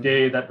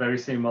 Today, that very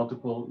same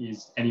multiple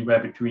is anywhere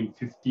between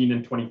 15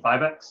 and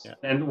 25x. Yeah.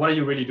 And what are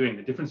you really doing?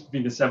 The difference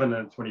between the 7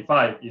 and the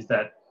 25 is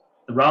that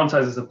the round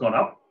sizes have gone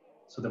up.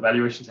 So the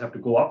valuations have to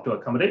go up to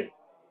accommodate.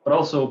 But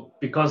also,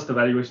 because the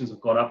valuations have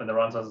gone up and the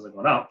round sizes have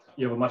gone up,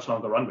 you have a much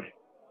longer runway.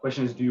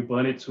 Question is, do you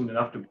burn it soon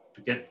enough to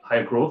get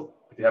higher growth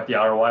if you have the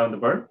ROI on the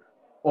burn?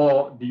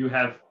 Or do you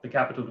have the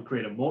capital to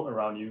create a moat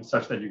around you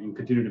such that you can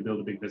continue to build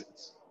a big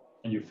business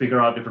and you figure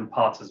out different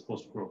parts as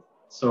opposed to growth?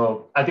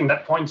 So I think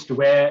that points to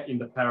where in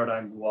the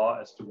paradigm you are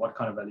as to what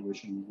kind of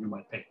valuation you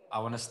might pay. I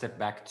want to step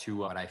back to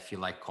what I feel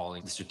like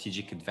calling the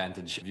strategic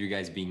advantage of you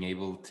guys being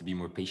able to be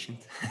more patient,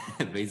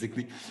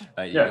 basically.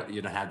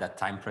 You don't have that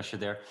time pressure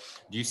there.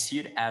 Do you see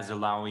it as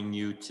allowing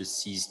you to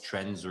seize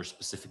trends or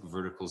specific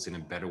verticals in a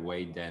better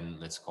way than,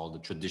 let's call, the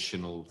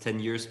traditional 10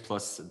 years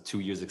plus 2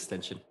 years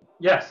extension?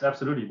 Yes,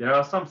 absolutely. There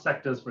are some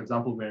sectors, for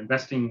example, we're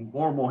investing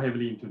more and more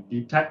heavily into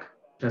deep tech,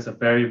 which has a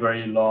very,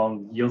 very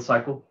long yield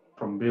cycle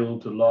from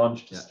build to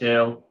launch to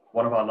scale.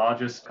 One of our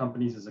largest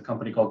companies is a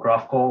company called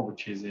GraphCore,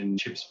 which is in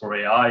chips for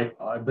AI.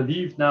 I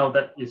believe now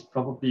that is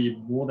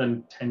probably more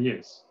than 10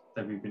 years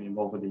that we've been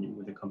involved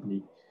with the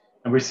company.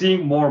 And we're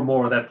seeing more and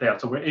more of that there.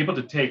 So we're able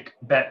to take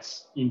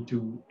bets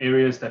into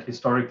areas that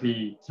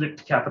historically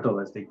flipped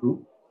capital as they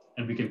grew,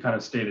 and we can kind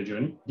of stay the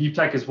journey. Deep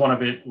tech is one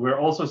of it. We're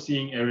also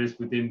seeing areas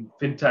within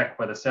fintech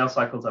where the sales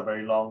cycles are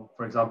very long.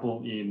 For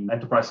example, in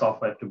enterprise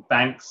software to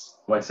banks,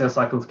 where sales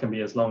cycles can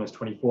be as long as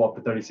 24 up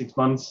to 36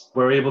 months.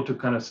 We're able to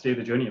kind of stay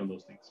the journey on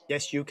those things.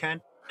 Yes, you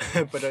can.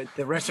 But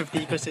the rest of the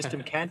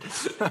ecosystem can't.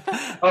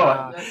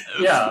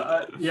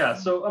 Yeah.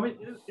 So, I mean,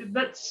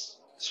 that's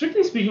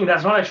strictly speaking,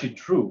 that's not actually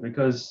true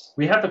because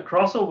we have the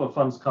crossover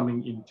funds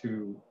coming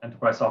into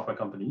enterprise software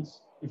companies.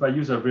 If I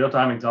use a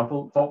real-time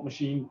example, Thought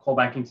Machine, core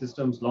banking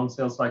systems, long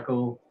sales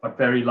cycle, but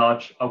very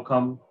large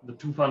outcome. The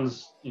two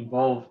funds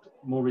involved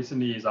more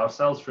recently is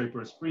ourselves,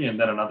 Draper, Esprit, and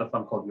then another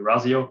fund called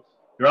Eurazeo.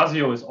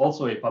 Eurazeo is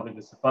also a public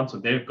listed fund, so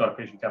they've got a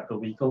patient capital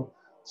vehicle.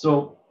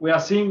 So we are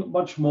seeing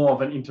much more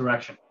of an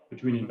interaction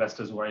between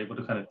investors who are able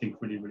to kind of think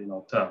really, really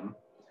long term.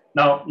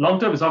 Now, long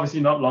term is obviously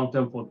not long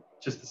term for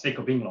just the sake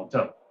of being long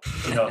term.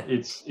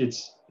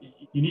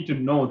 You need to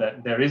know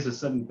that there is a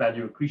certain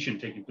value accretion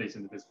taking place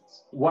in the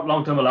business. What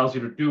long term allows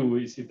you to do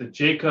is if the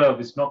J curve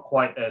is not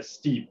quite as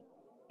steep,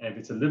 and if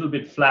it's a little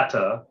bit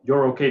flatter,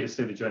 you're okay to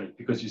stay the journey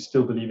because you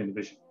still believe in the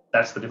vision.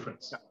 That's the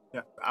difference.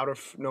 Yeah. Out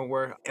of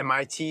nowhere,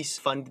 MIT's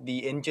fund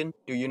The Engine.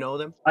 Do you know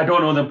them? I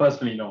don't know them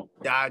personally, no.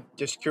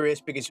 Just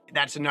curious because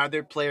that's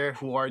another player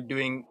who are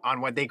doing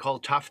on what they call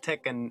tough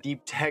tech and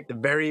deep tech, the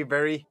very,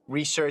 very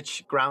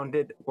research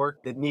grounded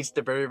work that needs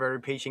the very, very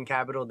patient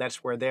capital.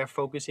 That's where they're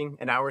focusing.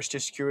 And I was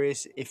just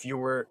curious if you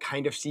were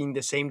kind of seeing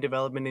the same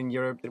development in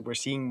Europe, that we're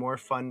seeing more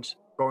funds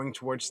going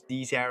towards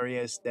these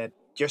areas that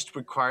just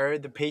require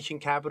the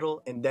patient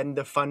capital, and then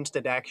the funds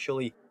that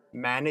actually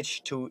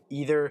manage to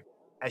either,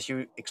 as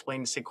you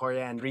explained,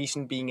 Sequoia and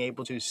Reason being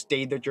able to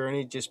stay the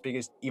journey, just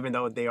because even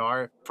though they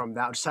are from the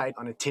outside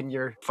on a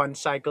 10-year fund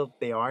cycle,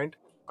 they aren't.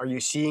 Are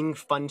you seeing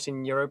funds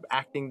in Europe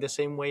acting the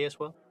same way as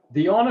well?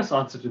 The honest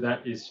answer to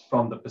that is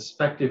from the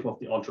perspective of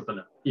the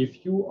entrepreneur.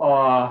 If you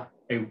are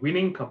a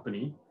winning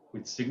company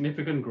with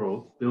significant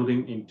growth,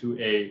 building into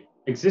a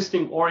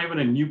existing or even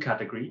a new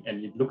category,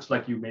 and it looks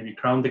like you maybe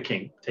crowned the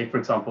king, take for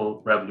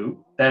example Revolut,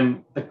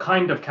 then the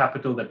kind of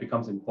capital that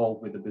becomes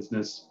involved with the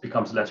business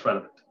becomes less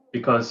relevant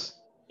because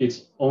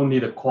it's only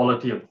the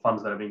quality of the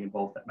funds that are being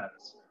involved that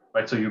matters,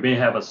 right? So you may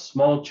have a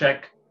small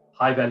check,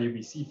 high value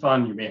VC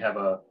fund, you may have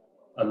a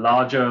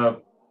larger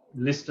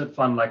listed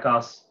fund like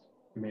us,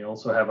 you may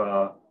also have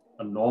a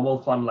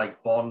normal fund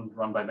like Bond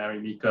run by Mary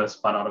Meeker,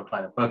 spun out of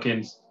Kleiner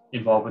Perkins.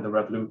 involved with the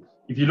Revolut.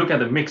 If you look at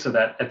the mix of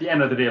that, at the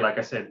end of the day, like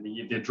I said,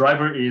 the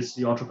driver is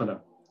the entrepreneur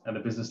and the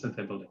business that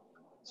they're building.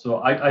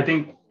 So I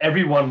think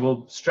everyone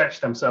will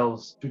stretch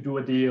themselves to do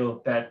a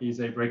deal that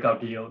is a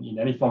breakout deal in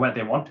any format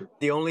they want to.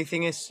 The only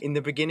thing is, in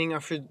the beginning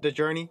of the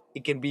journey,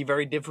 it can be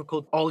very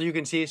difficult. All you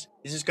can see is,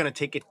 this is going to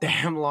take a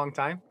damn long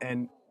time.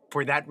 And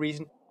for that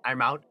reason,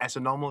 I'm out as a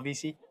normal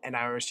VC. And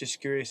I was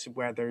just curious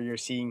whether you're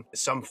seeing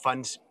some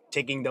funds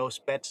taking those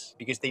bets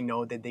because they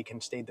know that they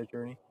can stay the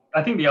journey.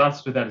 I think the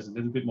answer to that is a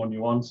little bit more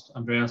nuanced,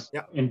 Andreas,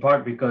 in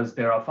part because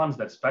there are funds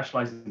that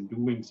specialize in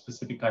doing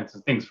specific kinds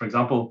of things. For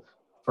example,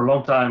 for a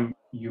long time,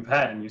 you've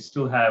had and you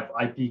still have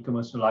IP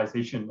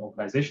commercialization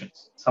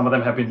organizations. Some of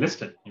them have been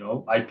listed.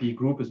 IP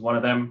Group is one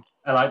of them.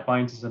 Allied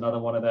Minds is another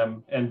one of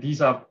them. And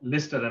these are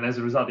listed, and as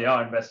a result, they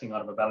are investing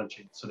out of a balance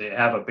sheet. So they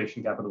have a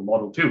patient capital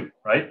model too,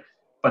 right?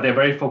 But they're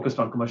very focused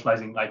on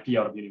commercializing IP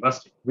out of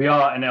university. We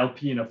are an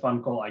LP in a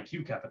fund called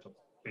IQ Capital,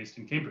 based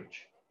in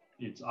Cambridge.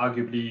 It's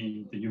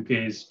arguably the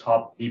UK's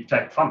top deep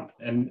tech fund.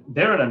 And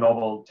they're in a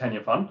novel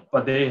 10-year fund,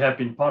 but they have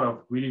been part of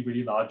really,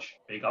 really large,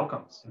 big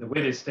outcomes. And the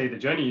way they stay the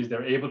journey is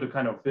they're able to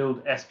kind of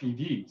build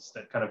SPVs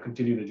that kind of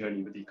continue the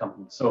journey with the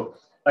company. So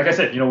like I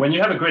said, when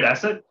you have a great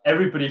asset,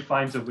 everybody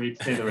finds a way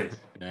to stay the race.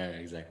 Yeah,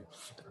 exactly.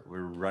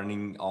 We're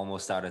running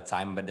almost out of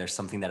time, but there's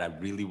something that I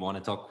really want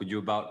to talk with you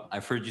about.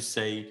 I've heard you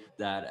say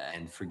that,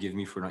 and forgive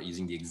me for not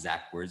using the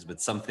exact words,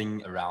 but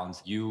something around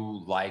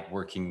you like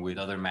working with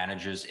other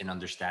managers in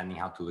understanding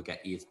how to look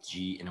at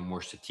ESG in a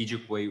more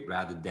strategic way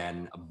rather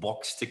than a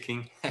box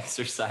ticking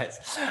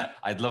exercise.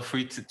 I'd love for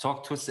you to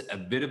talk to us a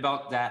bit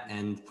about that.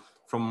 And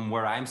from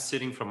where I'm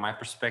sitting, from my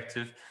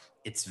perspective,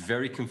 it's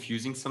very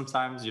confusing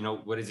sometimes.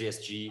 What is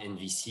ESG in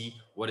VC?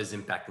 What is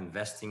impact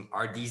investing?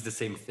 Are these the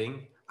same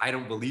thing? I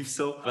don't believe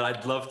so, but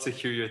I'd love to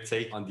hear your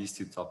take on these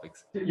two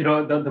topics.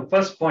 The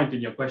first point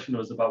in your question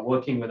was about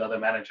working with other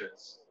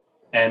managers.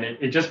 And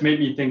it just made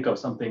me think of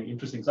something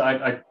interesting. So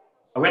I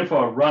went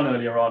for a run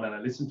earlier on and I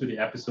listened to the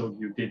episode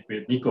you did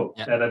with Nico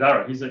at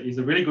Adara. He's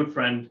a really good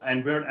friend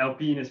and we're an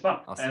LP in his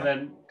fund. Awesome. And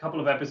then a couple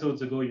of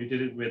episodes ago, you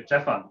did it with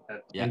Stefan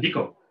at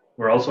Indico.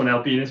 We're also an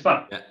LP in his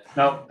fund. Yeah.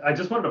 Now, I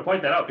just wanted to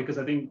point that out because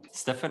I think...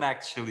 Stefan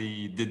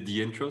actually did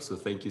the intro, so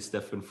thank you,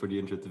 Stefan, for the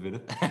intro to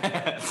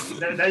Vinoth.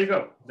 There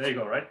you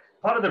go, right?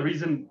 Part of the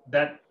reason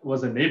that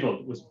was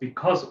enabled was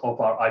because of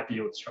our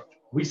IPO structure.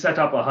 We set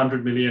up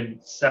 100 million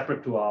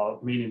separate to our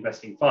main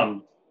investing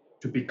fund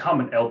to become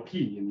an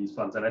LP in these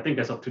funds. And I think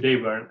as of today,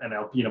 we're an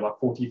LP in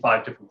about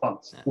 45 different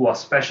funds who are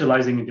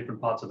specializing in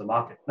different parts of the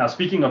market. Now,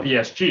 speaking of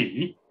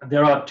ESG,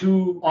 there are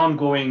two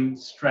ongoing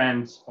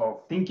strands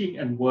of thinking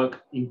and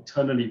work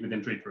internally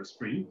within Draper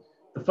Esprit.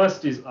 The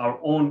first is our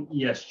own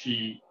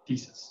ESG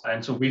thesis.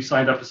 And so we've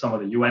signed up to some of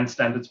the UN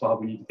standards for how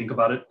we need to think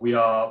about it. We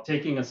are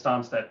taking a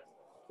stance that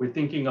we're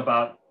thinking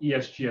about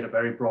ESG at a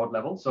very broad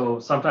level. So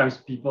sometimes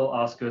people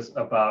ask us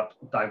about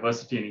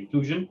diversity and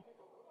inclusion.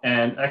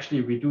 And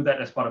actually, we do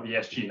that as part of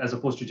ESG, as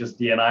opposed to just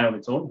D&I on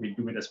its own. We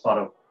do it as part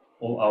of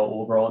our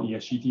overall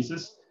ESG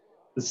thesis.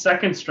 The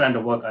second strand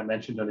of work I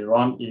mentioned earlier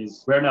on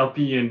is we're an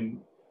LP in,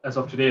 as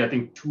of today, I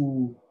think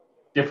 2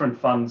 different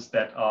funds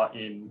that are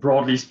in,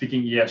 broadly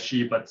speaking,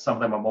 ESG, but some of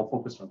them are more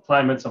focused on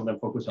climate, some of them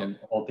focus on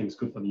all things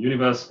good for the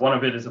universe. One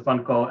of it is a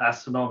fund called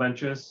Astronaut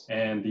Ventures,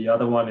 and the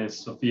other one is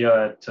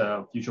Sophia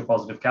at Future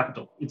Positive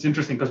Capital. It's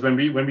interesting because when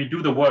we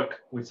do the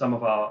work with some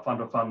of our fund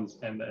of funds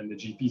and the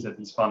GPs at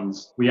these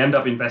funds, we end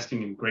up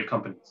investing in great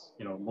companies.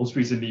 Most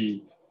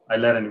recently, I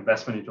led an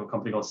investment into a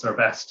company called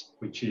Servest,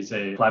 which is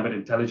a climate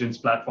intelligence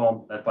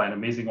platform led by an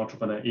amazing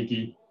entrepreneur,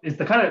 Iggy. It's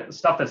the kind of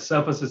stuff that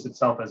surfaces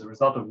itself as a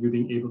result of you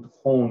being able to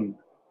hone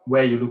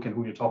where you look and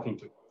who you're talking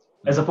to.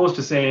 As opposed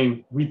to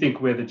saying, we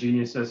think we're the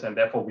geniuses and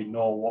therefore we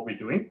know what we're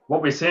doing.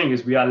 What we're saying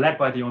is we are led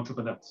by the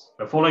entrepreneurs.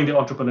 We're following the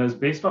entrepreneurs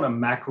based on a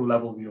macro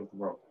level view of the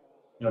world.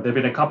 There have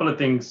been a couple of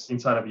things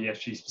inside of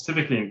ESG,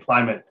 specifically in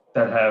climate,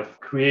 that have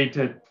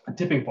created a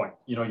tipping point.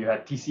 You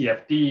had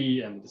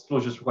TCFD and the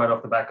disclosures required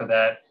off the back of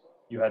that.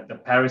 You had the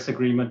Paris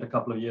Agreement a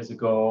couple of years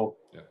ago.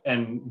 Yeah.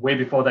 And way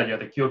before that, you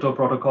had the Kyoto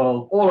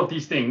Protocol. All of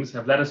these things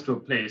have led us to a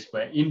place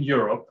where in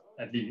Europe,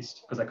 at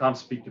least, because I can't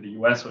speak to the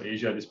US or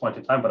Asia at this point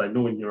in time, but I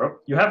know in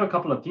Europe, you have a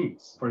couple of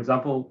themes. For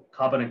example,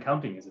 carbon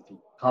accounting is a theme.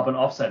 Carbon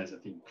offset is a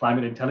theme.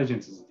 Climate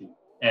intelligence is a theme.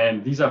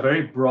 And these are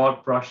very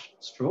broad brush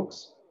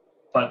strokes,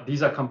 but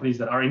these are companies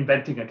that are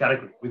inventing a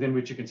category within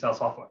which you can sell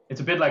software. It's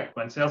a bit like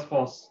when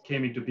Salesforce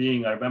came into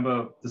being. I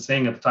remember the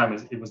saying at the time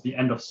is it was the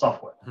end of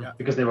software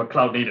because they were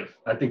cloud native.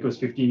 I think it was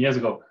 15 years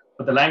ago.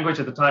 But the language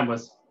at the time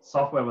was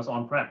software was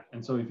on-prem.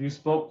 And so if you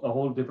spoke a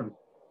whole different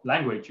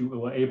language, you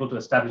were able to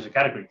establish a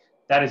category.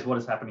 That is what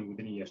is happening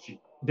within ESG.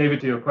 David,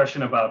 to your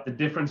question about the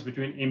difference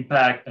between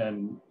impact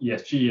and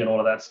ESG and all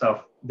of that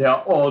stuff, they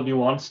are all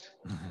nuanced.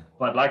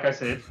 But like I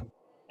said,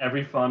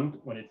 every fund,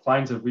 when it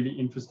finds a really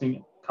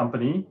interesting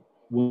company,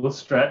 will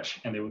stretch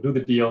and they will do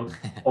the deal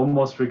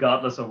almost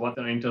regardless of what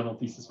their internal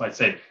thesis might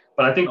say.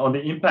 But I think on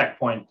the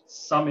impact point,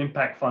 some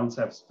impact funds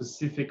have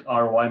specific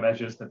ROI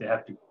measures that they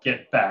have to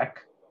get back,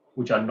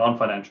 which are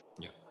non-financial.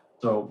 Yeah.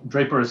 So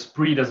Draper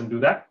Esprit doesn't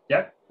do that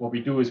yet. What we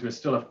do is we're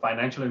still a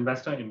financial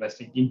investor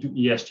investing into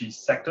ESG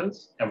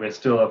sectors, and we're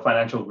still a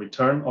financial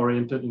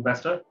return-oriented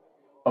investor,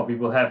 but we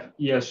will have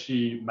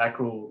ESG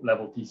macro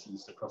level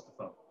theses across the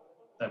firm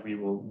that we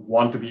will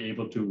want to be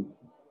able to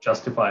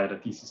justify at a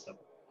thesis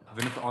level.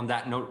 Vinoth, on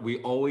that note,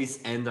 we always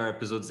end our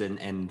episodes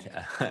and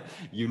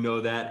you know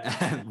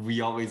that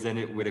we always end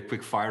it with a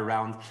quick fire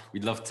round.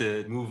 We'd love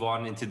to move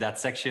on into that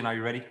section. Are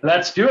you ready?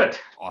 Let's do it.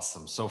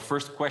 Awesome. So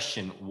first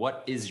question,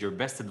 what is your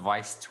best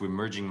advice to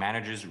emerging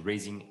managers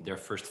raising their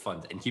first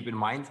fund? And keep in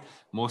mind,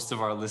 most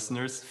of our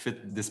listeners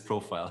fit this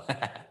profile.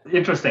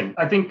 Interesting.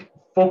 I think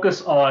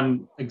focus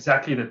on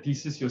exactly the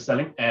thesis you're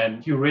selling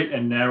and curate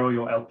and narrow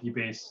your LP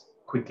base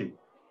quickly,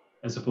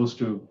 as opposed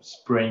to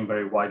spraying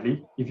very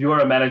widely. If you are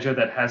a manager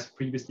that has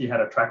previously had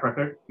a track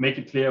record, make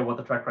it clear what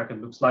the track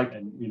record looks like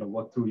and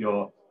work through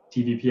your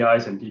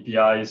TVPIs and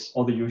DPIs,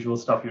 all the usual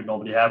stuff you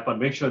normally have, but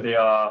make sure they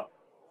are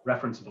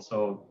referenceable.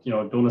 So,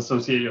 don't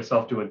associate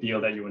yourself to a deal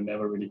that you were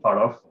never really part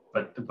of,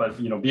 but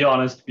be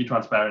honest, be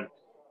transparent,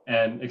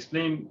 and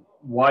explain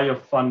why your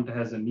fund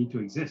has a need to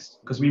exist.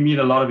 Because we meet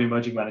a lot of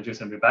emerging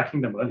managers and we're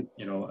backing them early.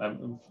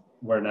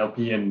 We're an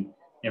LP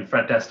in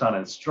Fred Destan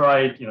and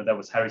Stride, that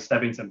was Harry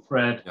Stebbings and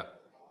Fred.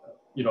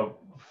 Yeah.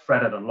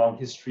 Fred had a long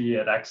history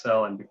at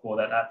Axel and before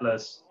that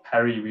Atlas.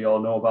 Harry, we all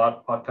know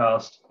about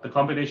podcast. The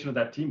combination of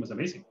that team was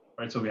amazing,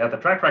 right? So we had the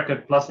track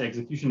record plus the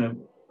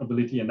execution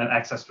ability and then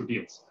access to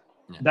deals.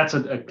 Yeah. That's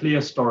a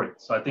clear story.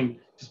 So I think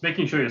just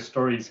making sure your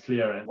story is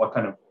clear and what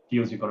kind of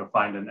deals you're going to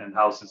find and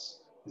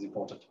houses is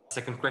important.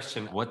 Second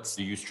question, what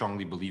do you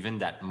strongly believe in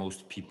that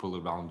most people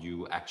around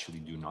you actually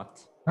do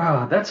not?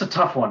 That's a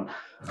tough one.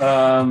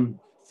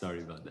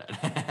 Sorry about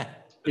that.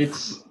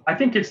 I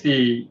think it's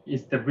the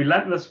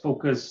relentless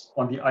focus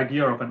on the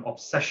idea of an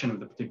obsession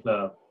with a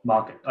particular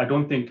market. I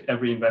don't think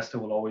every investor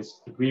will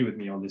always agree with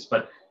me on this,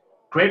 but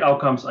great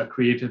outcomes are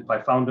created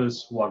by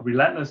founders who are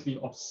relentlessly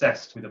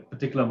obsessed with a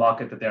particular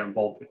market that they're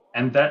involved with.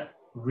 And that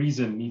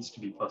reason needs to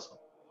be personal.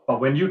 But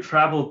when you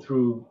travel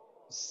through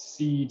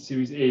seed,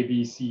 series A,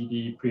 B, C,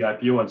 D,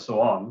 pre-IPO, and so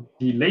on,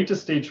 the later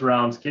stage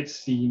rounds get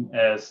seen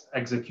as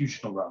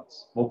executional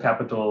rounds. More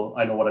capital,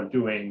 I know what I'm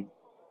doing,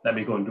 let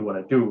me go and do what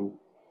I do.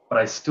 But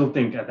I still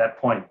think at that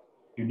point,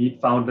 you need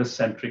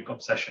founder-centric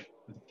obsession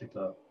with a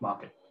particular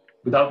market,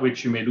 without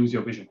which you may lose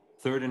your vision.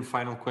 Third and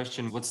final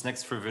question, what's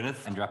next for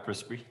Vinoth and Draper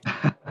Esprit?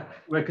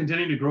 We're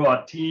continuing to grow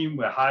our team,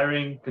 we're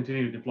hiring,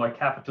 continuing to deploy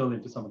capital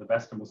into some of the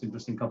best and most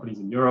interesting companies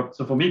in Europe.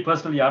 So for me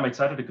personally, I'm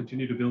excited to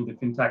continue to build the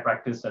fintech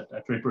practice at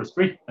Draper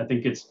Esprit. I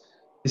think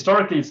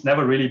historically, it's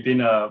never really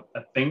been a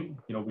thing.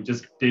 We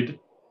just did.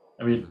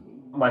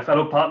 My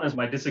fellow partners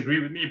might disagree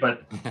with me,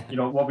 but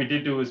what we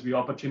did do is we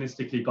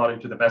opportunistically got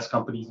into the best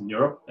companies in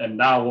Europe. And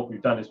now what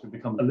we've done is we've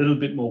become a little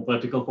bit more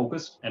vertical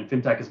focused, and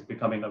fintech is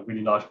becoming a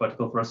really large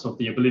vertical for us. So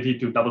the ability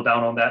to double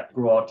down on that,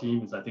 grow our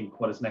team is, I think,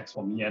 what is next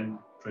for me and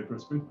Draper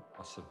Esprit.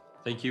 Awesome.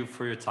 Thank you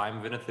for your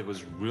time, Vinoth. It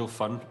was real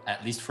fun,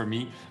 at least for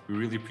me. We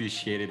really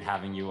appreciated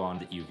having you on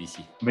the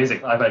EUVC.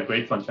 Amazing. I've had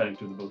great fun chatting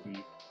to the both of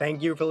you.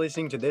 Thank you for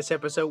listening to this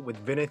episode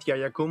with Vinoth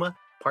Jayakumar,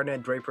 partner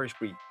at Draper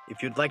Esprit.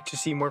 If you'd like to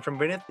see more from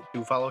Vinoth,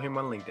 do follow him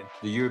on LinkedIn.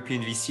 The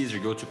European VC is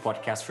your go-to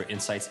podcast for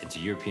insights into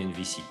European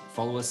VC.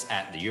 Follow us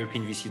at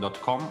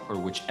theeuropeanvc.com or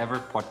whichever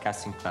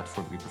podcasting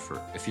platform you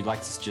prefer. If you'd like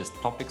to suggest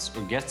topics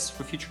or guests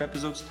for future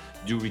episodes,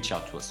 do reach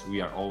out to us.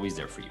 We are always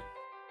there for you.